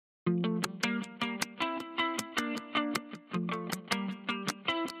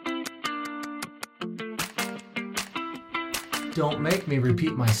Don't make me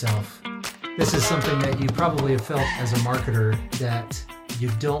repeat myself. This is something that you probably have felt as a marketer, that you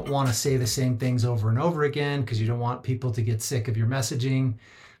don't want to say the same things over and over again because you don't want people to get sick of your messaging.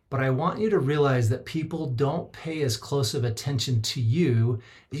 But I want you to realize that people don't pay as close of attention to you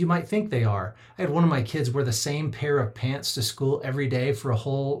as you might think they are. I had one of my kids wear the same pair of pants to school every day for a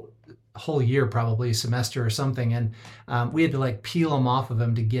whole year, probably a semester or something. And we had to like peel them off of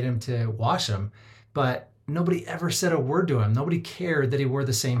him to get him to wash them. But nobody ever said a word to him. Nobody cared that he wore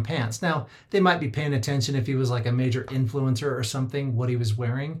the same pants. Now, they might be paying attention if he was like a major influencer or something, what he was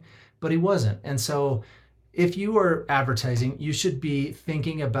wearing, but he wasn't. And so if you are advertising, you should be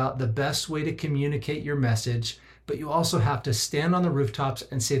thinking about the best way to communicate your message, but you also have to stand on the rooftops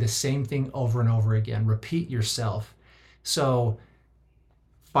and say the same thing over and over again. Repeat yourself. So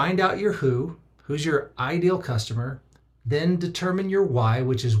find out your who's your ideal customer, then determine your why,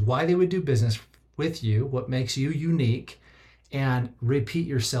 which is why they would do business with you, what makes you unique, and repeat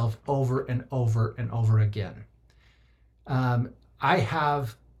yourself over and over and over again. I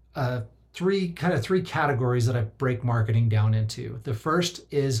have three categories that I break marketing down into. The first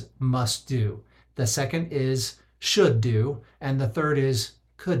is must do. The second is should do. And the third is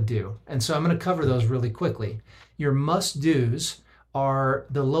could do. And so I'm going to cover those really quickly. Your must do's are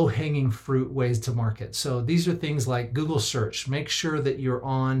the low-hanging fruit ways to market. So these are things like Google search. Make sure that you're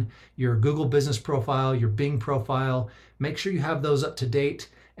on your Google business profile, your Bing profile. Make sure you have those up to date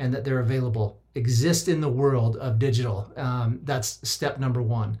and that they're available. Exist in the world of digital. That's step number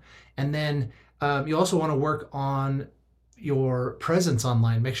one. And then you also want to work on your presence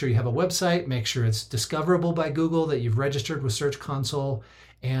online. Make sure you have a website. Make sure it's discoverable by Google, that you've registered with Search Console,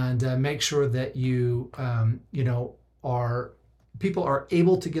 and make sure that people are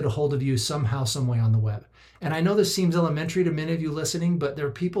able to get a hold of you somehow, some way on the web. And I know this seems elementary to many of you listening, but there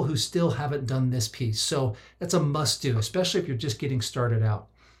are people who still haven't done this piece. So that's a must do, especially if you're just getting started out.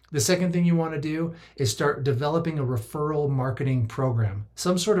 The second thing you want to do is start developing a referral marketing program,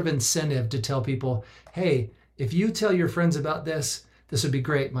 some sort of incentive to tell people, hey, if you tell your friends about this, this would be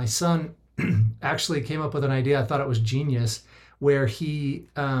great. My son actually came up with an idea. I thought it was genius, where he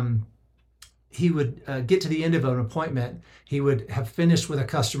would get to the end of an appointment. He would have finished with a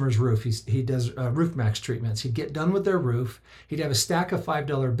customer's roof. He does Roof Max treatments. He'd get done with their roof. He'd have a stack of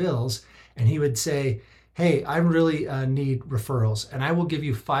 $5 bills, and he would say, hey, I really need referrals, and I will give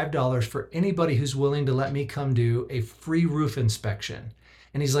you $5 for anybody who's willing to let me come do a free roof inspection.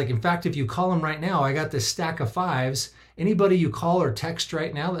 And he's like, in fact, if you call him right now, I got this stack of fives. Anybody you call or text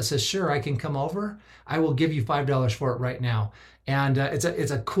right now that says, sure, I can come over, I will give you $5 for it right now. And it's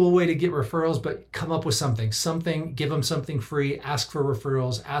a cool way to get referrals, but come up with something, give them something free, ask for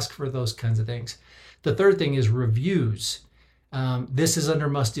referrals, ask for those kinds of things. The third thing is reviews. This is under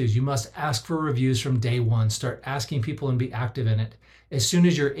must do's. You must ask for reviews from day one. Start asking people and be active in it. As soon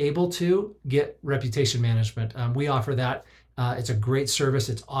as you're able to, get reputation management. We offer that. It's a great service.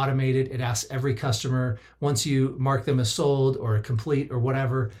 It's automated. It asks every customer, once you mark them as sold or complete or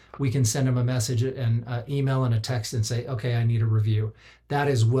whatever, we can send them a message and email and a text and say, okay, I need a review. That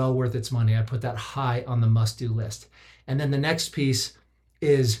is well worth its money. I put that high on the must-do list. And then the next piece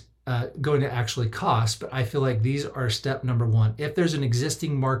is going to actually cost, but I feel like these are step number one. If there's an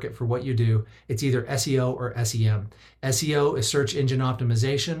existing market for what you do, it's either SEO or SEM. SEO is search engine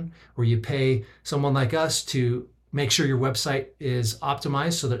optimization, where you pay someone like us to make sure your website is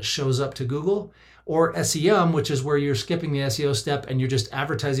optimized so that it shows up to Google, or SEM, which is where you're skipping the SEO step and you're just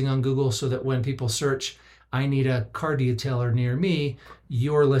advertising on Google so that when people search, I need a car detailer near me,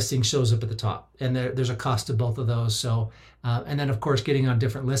 your listing shows up at the top. And there's a cost to both of those. So, and then of course, getting on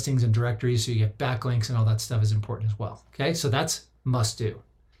different listings and directories so you get backlinks and all that stuff is important as well. Okay, so that's must do.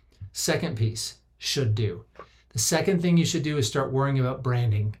 Second piece, should do. The second thing you should do is start worrying about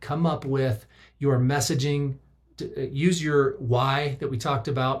branding. Come up with your messaging. Use your why that we talked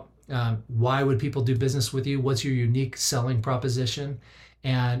about. Why would people do business with you? What's your unique selling proposition?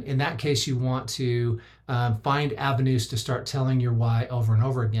 And in that case, you want to find avenues to start telling your why over and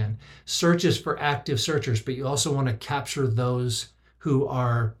over again. Search is for active searchers, but you also want to capture those who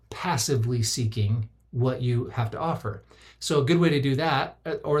are passively seeking what you have to offer. So a good way to do that,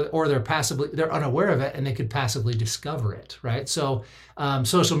 or they're unaware of it and they could passively discover it, right? So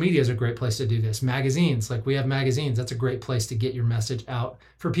social media is a great place to do this. Magazines, like we have magazines, that's a great place to get your message out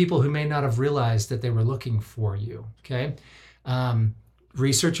for people who may not have realized that they were looking for you, okay?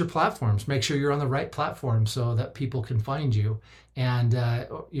 Research your platforms. Make sure you're on the right platform so that people can find you. And,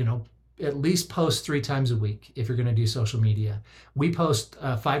 at least post 3 times a week if you're going to do social media. We post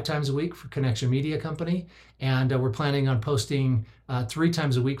 5 times a week for Connection Media Company, and we're planning on posting 3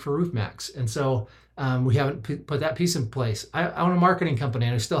 times a week for Roof Max. And so We haven't put that piece in place. I own a marketing company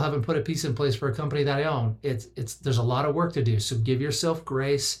and I still haven't put a piece in place for a company that I own. There's a lot of work to do. So give yourself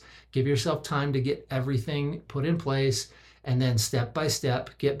grace, give yourself time to get everything put in place, and then step by step,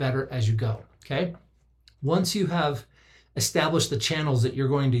 get better as you go. Okay. Once you have established the channels that you're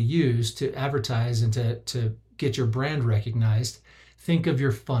going to use to advertise and to get your brand recognized, think of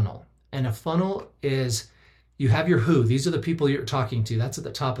your funnel. And a funnel is, you have your who. These are the people you're talking to. That's at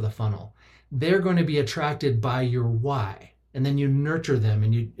the top of the funnel. They're going to be attracted by your why. And then you nurture them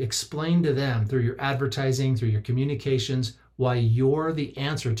and you explain to them through your advertising, through your communications, why you're the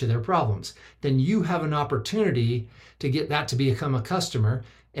answer to their problems. Then you have an opportunity to get that to become a customer.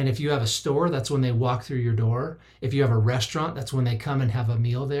 And if you have a store, that's when they walk through your door. If you have a restaurant, that's when they come and have a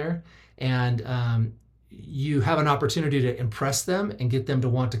meal there. And you have an opportunity to impress them and get them to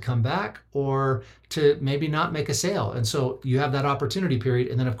want to come back, or to maybe not make a sale. And so you have that opportunity period.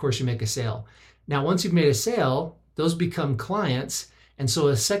 And then of course you make a sale. Now, once you've made a sale, those become clients. And so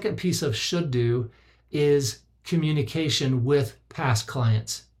a second piece of should do is communication with past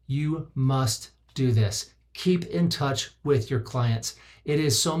clients. You must do this. Keep in touch with your clients. It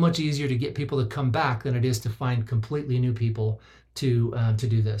is so much easier to get people to come back than it is to find completely new people to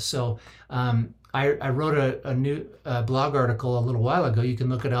do this. So I wrote a new blog article a little while ago. You can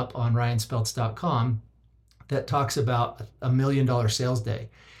look it up on ryanspeltz.com that talks about $1 million sales day.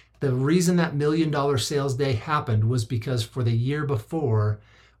 The reason that $1 million sales day happened was because for the year before,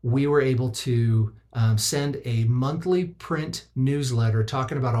 we were able to send a monthly print newsletter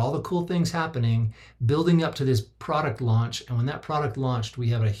talking about all the cool things happening, building up to this product launch. And when that product launched, we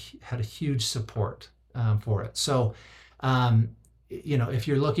had a huge support for it. So, if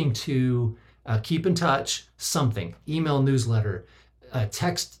you're looking to keep in touch, something, email newsletter, a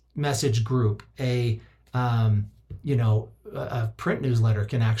text message group, a print newsletter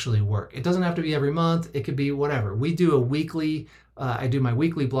can actually work. It doesn't have to be every month. It could be whatever. We do a weekly, I do my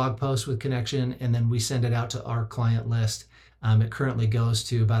weekly blog post with Connection, and then we send it out to our client list. It currently goes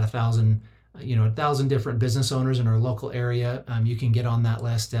to about 1,000 different business owners in our local area. You can get on that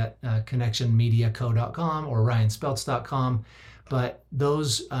list at connectionmediaco.com or ryanspeltz.com. But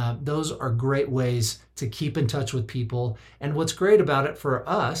those are great ways to keep in touch with people. And what's great about it for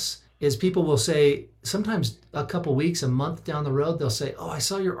us is people will say, sometimes a couple weeks, a month down the road, they'll say, oh, I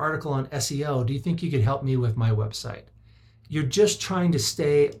saw your article on SEO. Do you think you could help me with my website? You're just trying to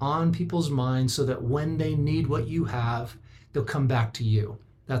stay on people's minds so that when they need what you have, they'll come back to you.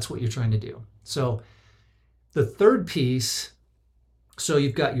 That's what you're trying to do. So the third piece, so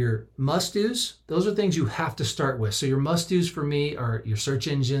you've got your must-dos. Those are things you have to start with. So your must-dos for me are your search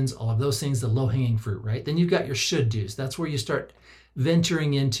engines, all of those things, the low-hanging fruit, right? Then you've got your should-dos. That's where you start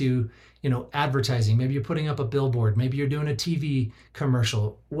venturing into, advertising. Maybe you're putting up a billboard. Maybe you're doing a TV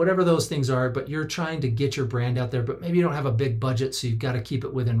commercial, whatever those things are, but you're trying to get your brand out there, but maybe you don't have a big budget, so you've got to keep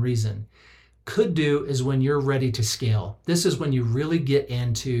it within reason. Could do is when you're ready to scale. This is when you really get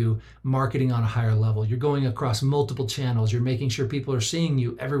into marketing on a higher level. You're going across multiple channels. You're making sure people are seeing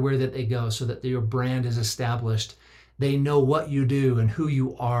you everywhere that they go so that your brand is established. They know what you do and who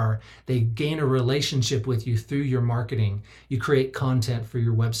you are. They gain a relationship with you through your marketing. You create content for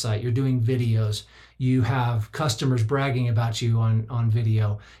your website. You're doing videos. You have customers bragging about you on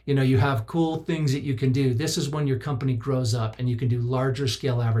video. You have cool things that you can do. This is when your company grows up and you can do larger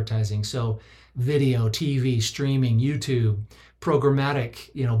scale advertising. So video, TV, streaming, YouTube,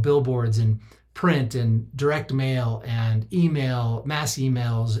 programmatic, billboards and print and direct mail and email, mass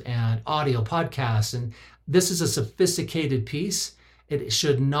emails and audio podcasts. And this is a sophisticated piece. It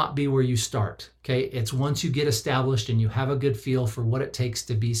should not be where you start, okay? It's once you get established and you have a good feel for what it takes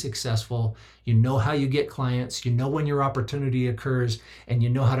to be successful, you know how you get clients, you know when your opportunity occurs, and you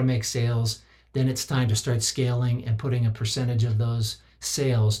know how to make sales, then it's time to start scaling and putting a percentage of those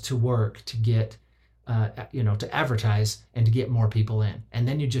sales to work to get, to advertise and to get more people in. And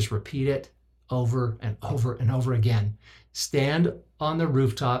then you just repeat it over and over and over again. Stand on the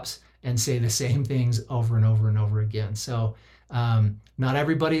rooftops and say the same things over and over and over again. So not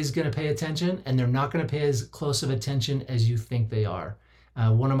everybody is going to pay attention, and they're not going to pay as close of attention as you think they are.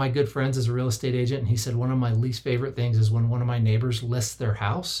 One of my good friends is a real estate agent, and he said one of my least favorite things is when one of my neighbors lists their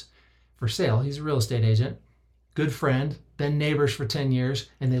house for sale. He's a real estate agent, good friend, been neighbors for 10 years,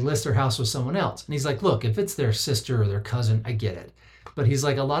 and they list their house with someone else. And he's like, look, if it's their sister or their cousin, I get it. But he's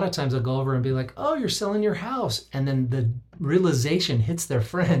like, a lot of times I'll go over and be like, oh, you're selling your house. And then the realization hits their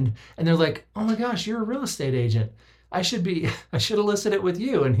friend, and they're like, oh my gosh, you're a real estate agent. I should have listed it with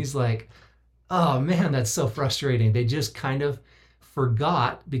you. And he's like, oh man, that's so frustrating. They just kind of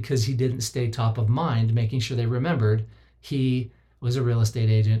forgot because he didn't stay top of mind, making sure they remembered he was a real estate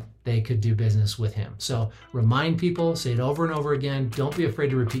agent, they could do business with him. So remind people, say it over and over again. Don't be afraid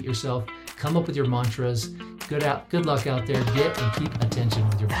to repeat yourself. Come up with your mantras. Good luck out there. Get and keep attention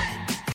with your marketing.